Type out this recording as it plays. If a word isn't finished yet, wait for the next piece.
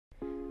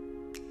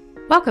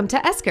Welcome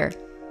to Esker,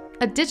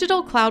 a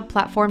digital cloud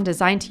platform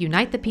designed to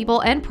unite the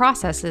people and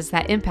processes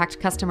that impact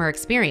customer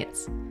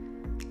experience.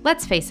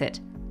 Let's face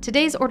it,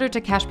 today's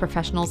order-to-cash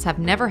professionals have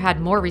never had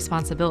more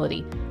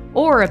responsibility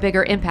or a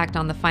bigger impact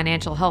on the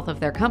financial health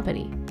of their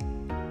company.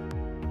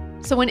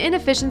 So when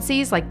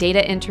inefficiencies like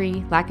data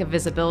entry, lack of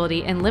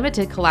visibility, and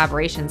limited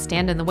collaboration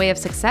stand in the way of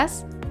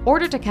success,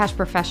 order-to-cash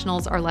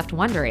professionals are left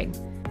wondering,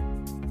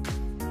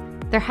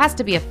 there has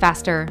to be a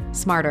faster,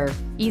 smarter,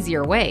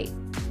 easier way,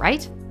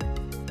 right?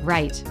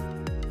 Right.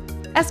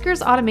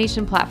 Esker's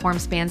automation platform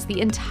spans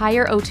the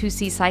entire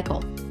O2C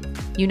cycle,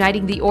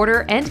 uniting the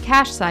order and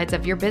cash sides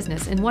of your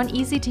business in one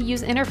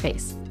easy-to-use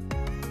interface,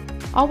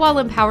 all while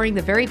empowering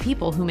the very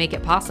people who make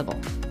it possible.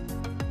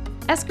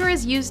 Esker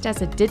is used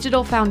as a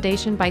digital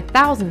foundation by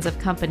thousands of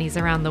companies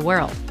around the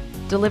world,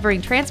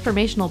 delivering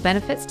transformational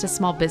benefits to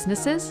small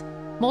businesses,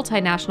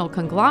 multinational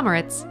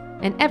conglomerates,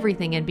 and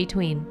everything in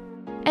between.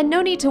 And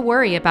no need to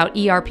worry about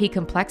ERP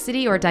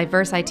complexity or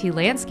diverse IT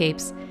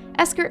landscapes.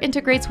 Esker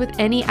integrates with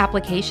any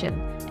application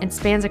and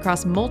spans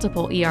across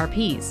multiple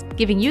ERPs,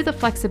 giving you the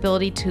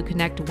flexibility to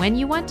connect when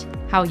you want,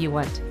 how you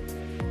want.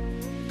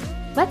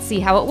 Let's see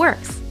how it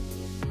works.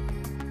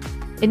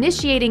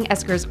 Initiating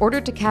Esker's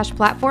order-to-cash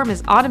platform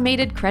is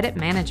automated credit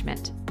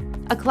management,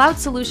 a cloud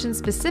solution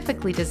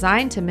specifically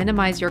designed to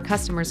minimize your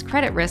customers'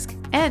 credit risk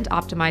and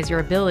optimize your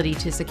ability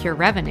to secure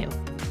revenue.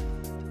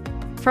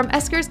 From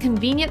Esker's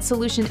convenient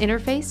solution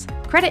interface,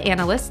 credit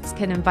analysts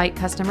can invite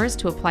customers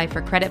to apply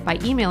for credit by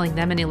emailing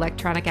them an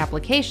electronic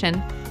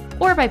application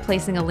or by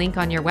placing a link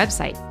on your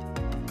website.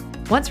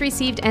 Once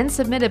received and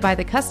submitted by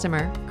the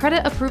customer,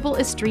 credit approval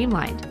is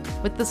streamlined,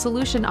 with the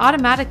solution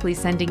automatically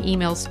sending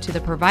emails to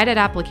the provided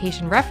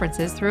application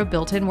references through a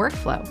built-in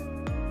workflow.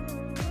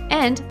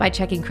 And by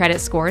checking credit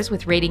scores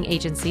with rating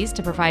agencies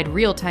to provide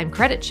real-time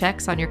credit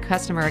checks on your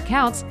customer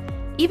accounts,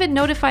 even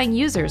notifying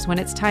users when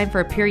it's time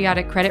for a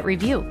periodic credit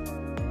review.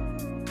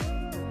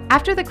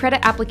 After the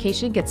credit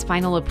application gets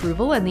final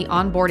approval and the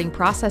onboarding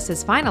process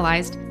is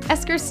finalized,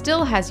 Esker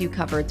still has you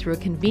covered through a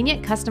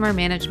convenient customer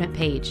management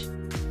page.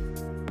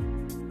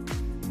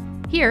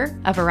 Here,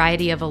 a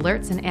variety of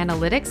alerts and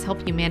analytics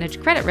help you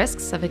manage credit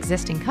risks of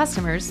existing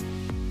customers,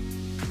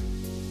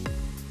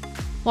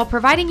 while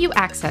providing you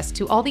access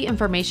to all the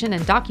information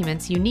and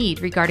documents you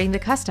need regarding the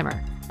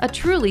customer, a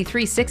truly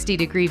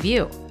 360-degree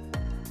view.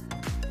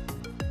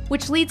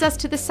 Which leads us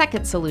to the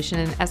second solution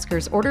in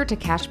Esker's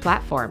order-to-cash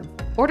platform,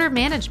 order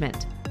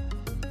management.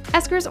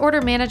 Esker's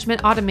order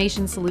management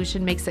automation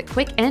solution makes it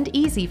quick and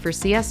easy for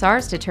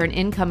CSRs to turn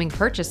incoming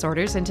purchase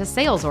orders into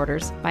sales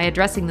orders by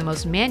addressing the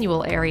most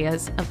manual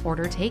areas of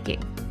order taking.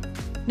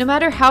 No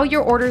matter how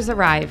your orders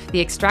arrive,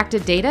 the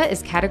extracted data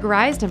is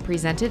categorized and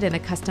presented in a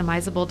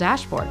customizable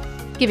dashboard,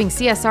 giving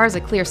CSRs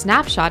a clear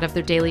snapshot of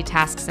their daily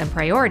tasks and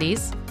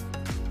priorities,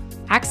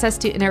 access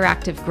to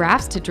interactive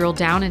graphs to drill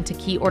down into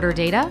key order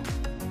data,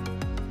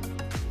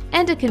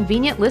 and a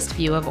convenient list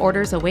view of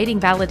orders awaiting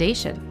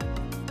validation.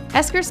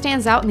 Esker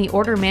stands out in the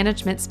order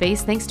management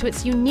space thanks to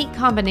its unique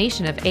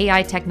combination of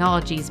AI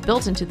technologies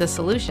built into the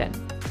solution.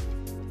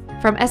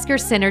 From Esker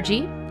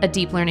Synergy, a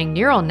deep learning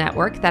neural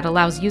network that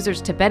allows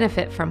users to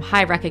benefit from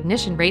high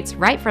recognition rates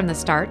right from the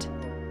start,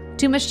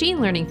 to machine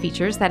learning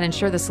features that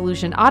ensure the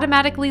solution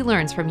automatically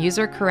learns from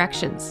user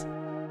corrections.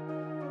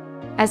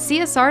 As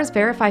CSRs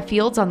verify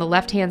fields on the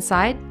left-hand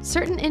side,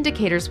 certain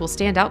indicators will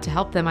stand out to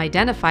help them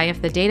identify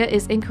if the data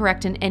is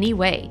incorrect in any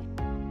way,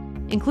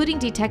 including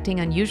detecting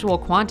unusual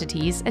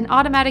quantities and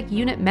automatic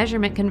unit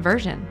measurement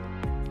conversion.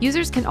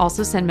 Users can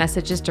also send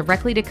messages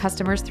directly to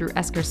customers through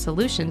Esker's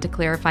solution to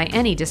clarify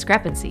any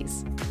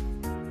discrepancies.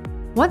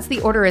 Once the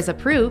order is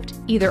approved,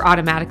 either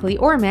automatically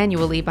or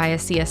manually by a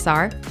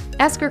CSR,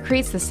 Esker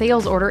creates the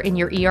sales order in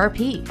your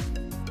ERP.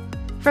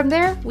 From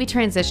there, we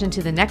transition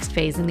to the next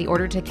phase in the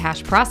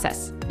order-to-cash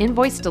process,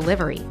 invoice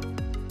delivery.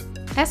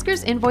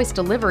 Esker's invoice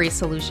delivery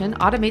solution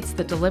automates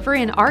the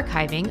delivery and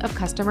archiving of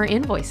customer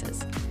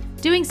invoices,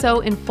 doing so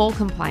in full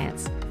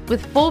compliance,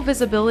 with full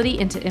visibility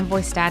into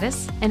invoice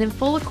status and in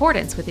full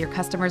accordance with your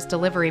customer's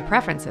delivery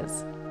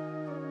preferences.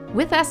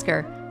 With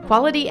Esker,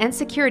 quality and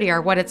security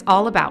are what it's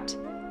all about.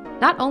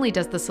 Not only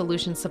does the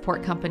solution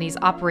support companies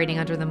operating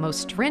under the most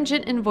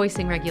stringent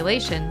invoicing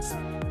regulations,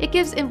 it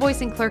gives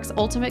invoicing clerks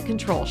ultimate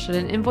control should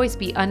an invoice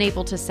be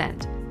unable to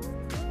send,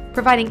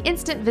 providing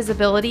instant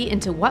visibility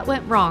into what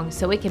went wrong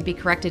so it can be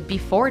corrected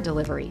before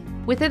delivery.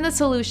 Within the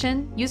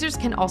solution, users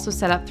can also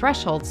set up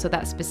thresholds so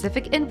that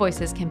specific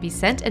invoices can be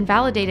sent and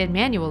validated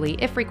manually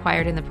if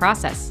required in the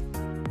process.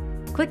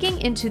 Clicking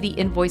into the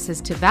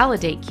Invoices to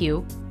Validate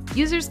queue,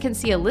 users can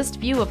see a list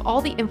view of all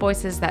the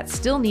invoices that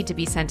still need to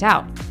be sent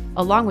out,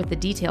 along with the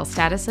detailed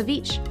status of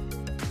each.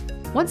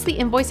 Once the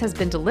invoice has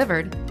been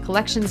delivered,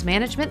 collections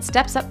management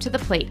steps up to the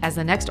plate as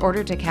the next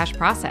order-to-cash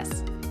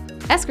process.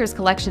 Esker's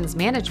collections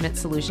management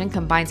solution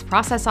combines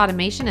process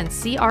automation and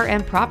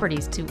CRM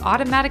properties to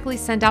automatically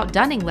send out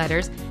dunning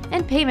letters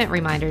and payment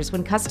reminders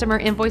when customer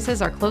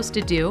invoices are close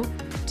to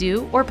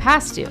due, or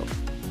past due,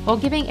 while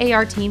giving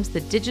AR teams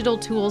the digital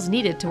tools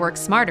needed to work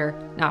smarter,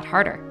 not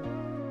harder.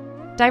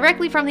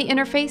 Directly from the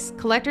interface,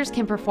 collectors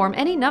can perform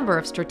any number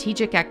of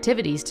strategic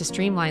activities to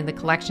streamline the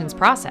collections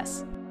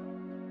process.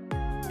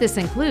 This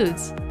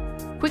includes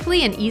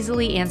quickly and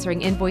easily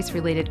answering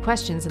invoice-related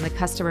questions in the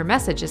Customer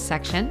Messages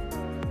section,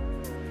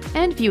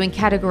 and viewing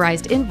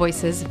categorized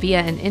invoices via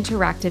an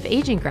interactive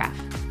aging graph.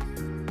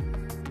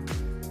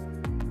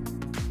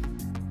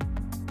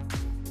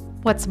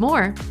 What's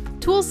more,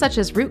 tools such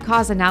as root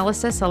cause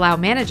analysis allow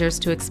managers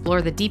to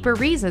explore the deeper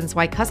reasons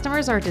why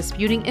customers are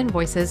disputing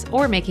invoices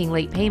or making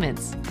late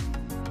payments.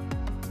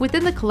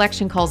 Within the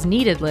Collection Calls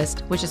Needed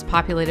list, which is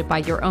populated by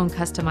your own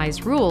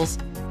customized rules,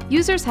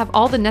 users have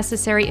all the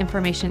necessary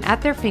information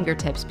at their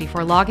fingertips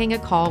before logging a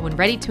call when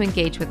ready to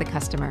engage with a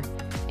customer,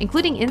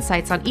 including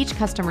insights on each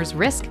customer's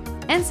risk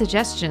and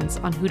suggestions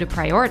on who to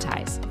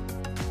prioritize.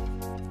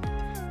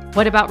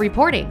 What about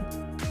reporting?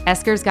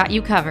 Esker's got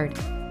you covered.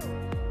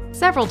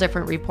 Several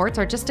different reports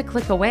are just a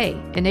click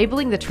away,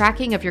 enabling the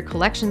tracking of your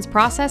collections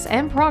process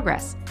and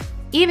progress,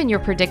 even your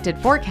predicted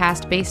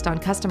forecast based on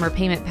customer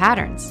payment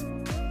patterns.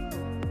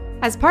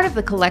 As part of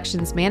the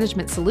collections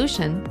management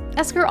solution,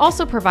 Esker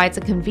also provides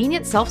a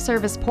convenient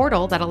self-service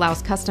portal that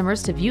allows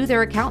customers to view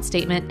their account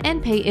statement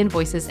and pay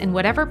invoices in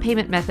whatever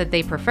payment method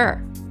they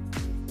prefer,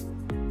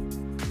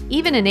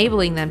 even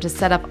enabling them to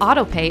set up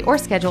auto-pay or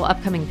schedule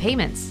upcoming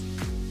payments.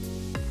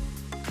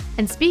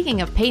 And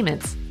speaking of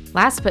payments,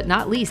 last but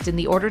not least in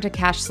the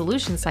order-to-cash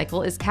solution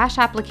cycle is cash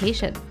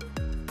application.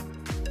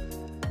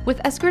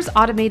 With Esker's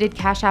automated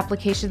cash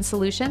application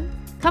solution,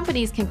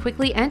 companies can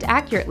quickly and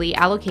accurately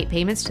allocate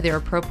payments to their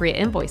appropriate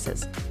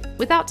invoices,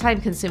 without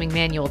time-consuming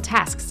manual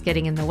tasks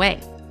getting in the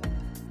way.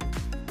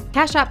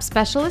 Cash App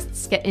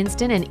specialists get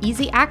instant and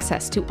easy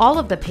access to all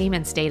of the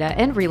payments data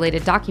and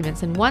related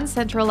documents in one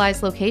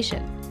centralized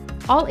location,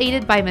 all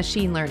aided by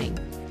machine learning,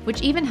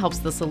 which even helps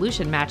the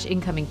solution match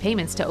incoming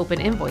payments to open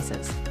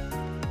invoices,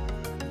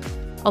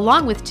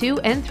 along with 2-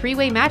 and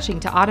 3-way matching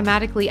to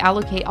automatically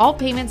allocate all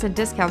payments and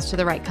discounts to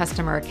the right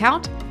customer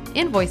account,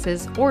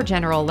 invoices, or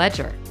general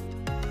ledger.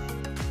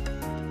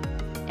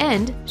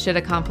 And, should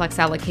a complex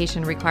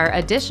allocation require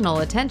additional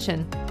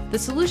attention, the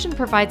solution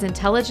provides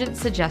intelligent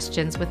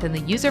suggestions within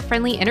the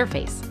user-friendly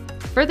interface,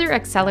 further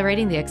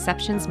accelerating the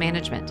exceptions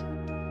management.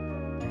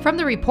 From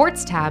the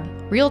Reports tab,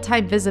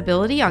 real-time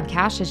visibility on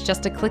cash is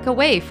just a click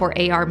away for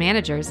AR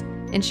managers,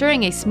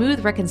 ensuring a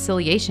smooth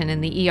reconciliation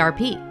in the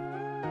ERP.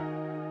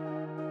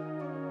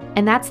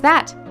 And that's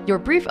that, your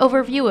brief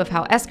overview of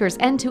how Esker's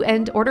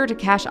end-to-end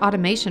order-to-cash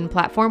automation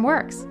platform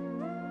works.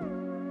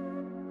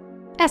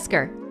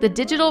 Esker, the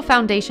digital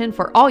foundation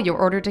for all your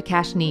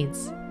order-to-cash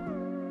needs.